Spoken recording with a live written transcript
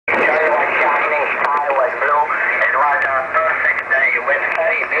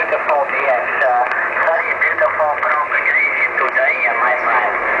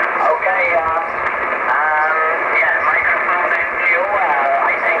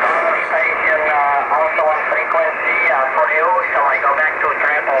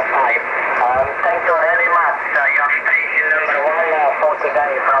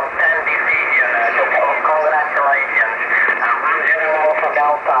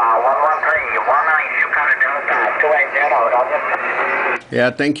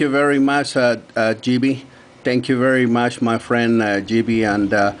Yeah, thank you very much, GB. Thank you very much, my friend GB,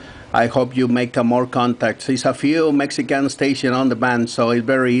 and I hope you make more contacts. There's a few Mexican stations on the band, so it's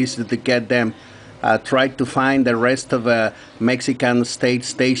very easy to get them. Try to find the rest of Mexican state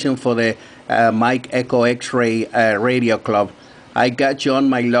station for the Mike Echo X-Ray Radio Club. I got you on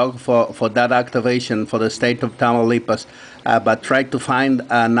my log for that activation for the state of Tamaulipas, but try to find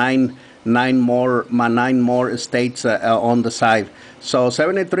nine more states on the side. So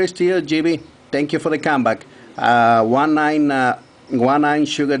 73 still, GB. Thank you for the comeback. 19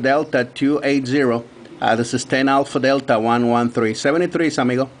 Sugar Delta 280. This is 10 Alpha Delta 113. 73,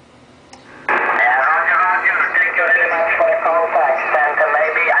 amigo. Yeah, roger, roger. Thank you very much for the contact.